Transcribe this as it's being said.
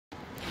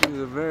This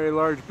is a very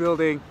large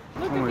building.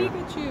 Look at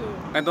Pikachu.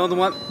 I don't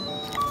want.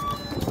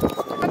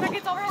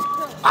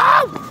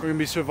 Oh! We're gonna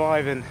be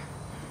surviving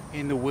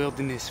in the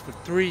wilderness for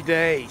 3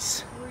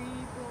 days.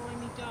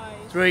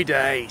 3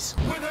 days.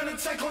 We're gonna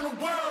take on the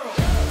world.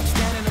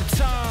 Standing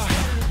tall.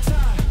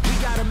 We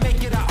gotta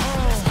make it our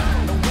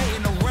own. No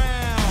waiting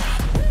around.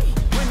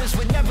 Winners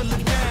would never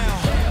look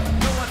down.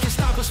 No one can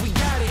stop us. We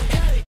got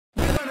it.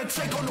 We're gonna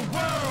take on the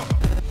world.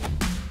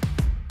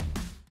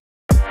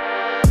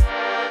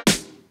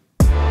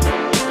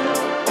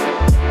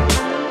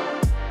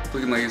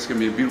 Looking like it's gonna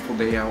be a beautiful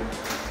day out.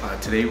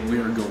 Today we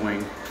are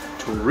going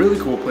to a really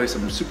cool place.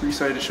 I'm super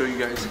excited to show you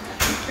guys,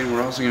 and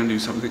we're also gonna do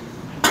something.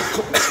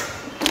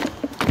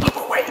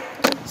 Oh wait,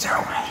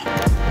 Sarah.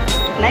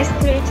 Nice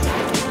treat.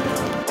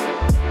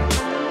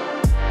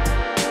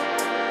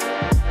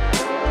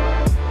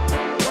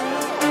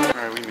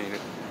 All right, we made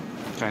it.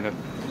 Kind of.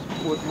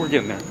 We're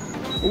getting there.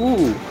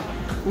 Ooh,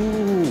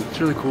 it's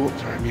really cool.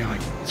 Sorry, I'm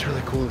yelling. It's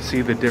really cool to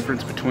see the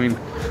difference between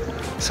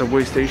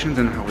subway stations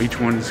and how each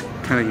one is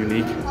kind of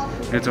unique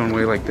in its own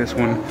way. Like this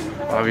one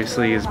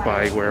obviously is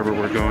by wherever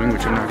we're going,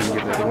 which I'm not going to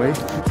give that away.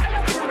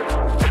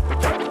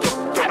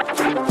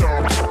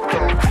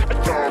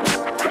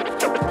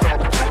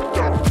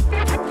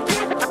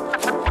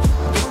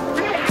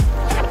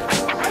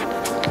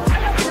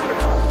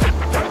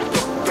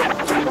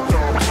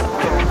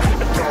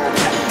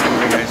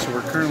 Alright guys, so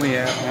we're currently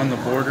on the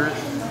border,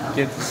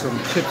 getting some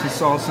chips and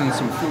salsa and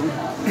some food.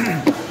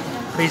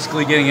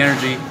 Basically getting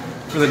energy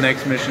for the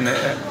next mission.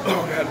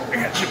 Oh god, I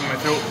got a chip in my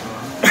throat.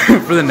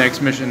 For the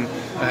next mission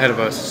ahead of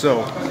us.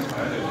 So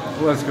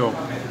let's go.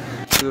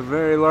 It's a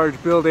very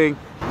large building.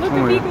 Look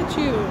at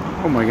Pikachu.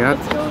 Oh my god.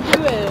 Let's go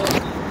do it.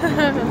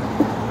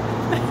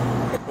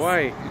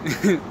 Why?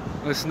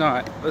 Let's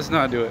not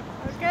do it.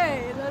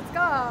 Okay, let's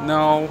go.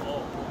 No.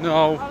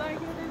 All I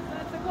get is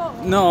let's go.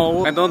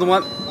 No. I don't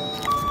want.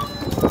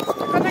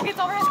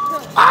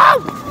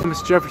 Oh!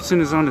 Miss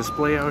Jefferson is on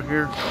display out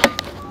here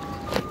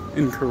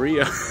in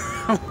Korea.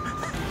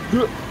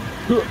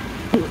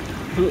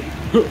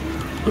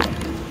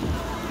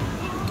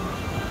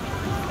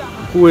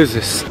 Who is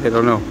this? I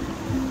don't know.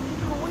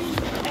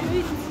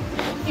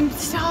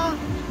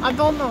 I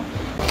don't know.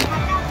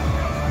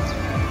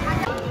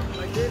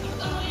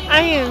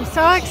 I am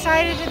so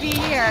excited to be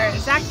here.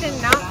 Zach did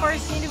not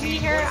force me to be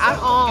here at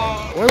all.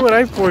 Why would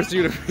I force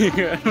you to be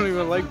here? I don't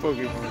even like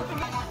Pokemon.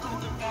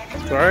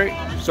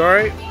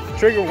 Sorry.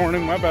 Trigger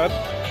warning, my bad.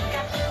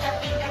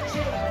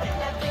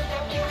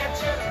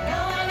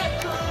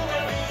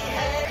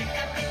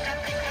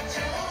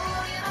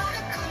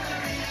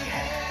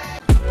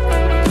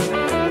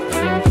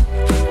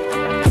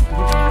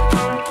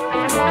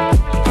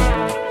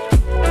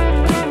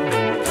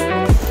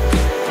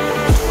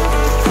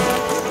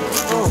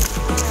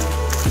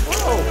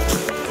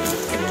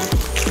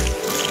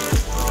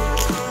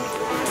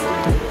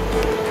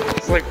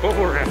 Like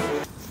bubble wrap.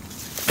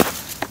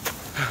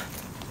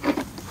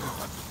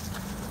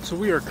 So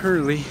we are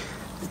currently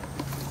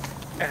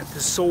at the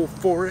Seoul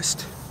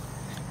forest,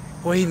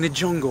 way in the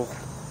jungle,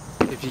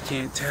 if you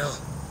can't tell,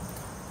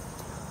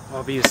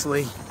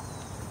 obviously.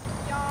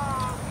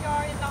 Yeah, we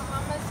are in the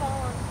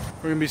Amazon.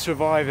 We're gonna be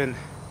surviving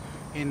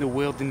in the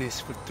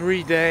wilderness for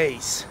 3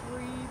 days.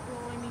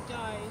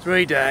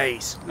 3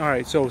 days.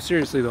 Alright, so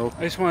seriously though,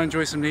 I just want to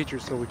enjoy some nature,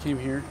 so we came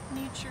here.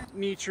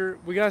 Nature.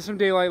 We got some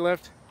daylight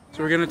left.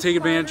 So we're gonna take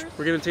advantage.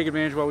 We're gonna take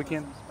advantage while we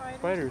can.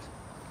 Spiders.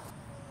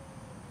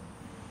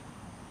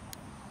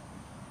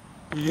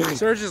 Yeah.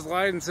 Sarah just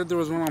lied and said there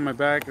was one on my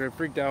back, and I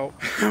freaked out.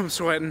 I'm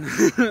sweating.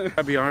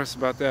 I'll be honest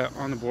about that.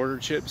 On the border,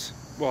 chips.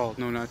 Well,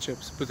 no, not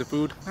chips, but the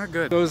food, not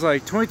good. So it was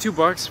like 22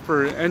 bucks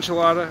for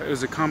enchilada. It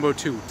was a combo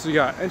 2. So you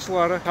got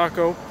enchilada,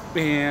 taco,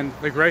 and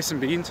like rice and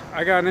beans.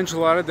 I got an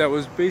enchilada that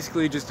was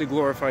basically just a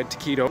glorified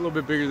taquito, a little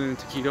bit bigger than a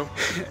taquito.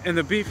 And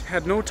the beef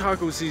had no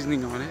taco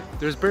seasoning on it.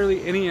 There's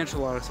barely any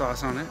enchilada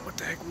sauce on it. What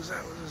the heck was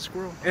that? Was it a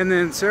squirrel? And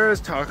then Sarah's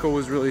taco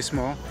was really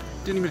small.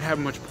 Didn't even have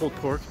much pulled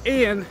pork.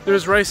 And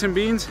there's rice and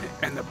beans,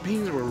 and the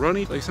beans were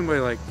runny. Like somebody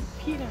like,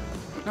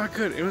 not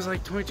good. It was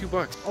like 22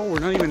 bucks. Oh, we're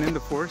not even in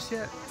the forest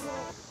yet?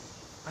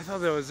 I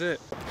thought that was it.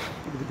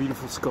 Look at the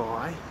beautiful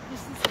sky.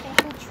 This is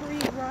Apple Tree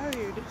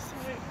Road.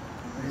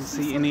 I didn't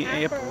see any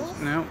apples.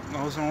 No,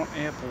 those aren't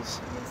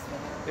apples.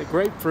 The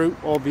grapefruit,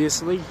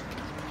 obviously.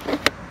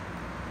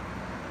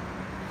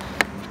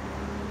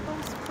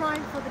 Those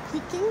prime for the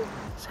picking.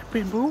 Is that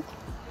bamboo?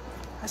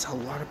 That's a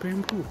lot of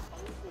bamboo.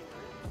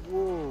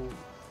 Whoa.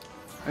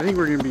 I think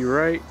we're gonna be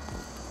right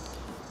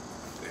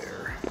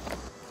there.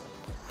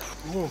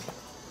 Whoa.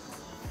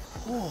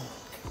 Whoa.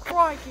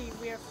 Crikey,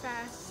 we're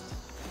fast.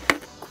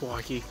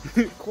 Quacky.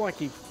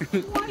 Quacky.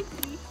 Crikey.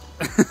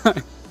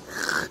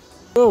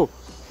 Oh!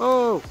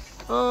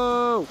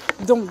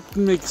 Don't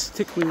make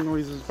tickling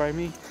noises by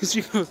me.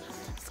 She goes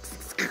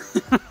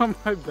on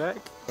my back.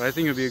 But I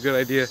think it'd be a good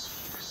idea to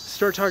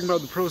start talking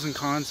about the pros and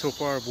cons so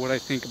far of what I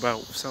think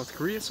about South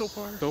Korea so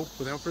far. So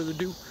without further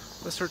ado,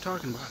 let's start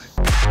talking about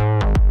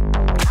it.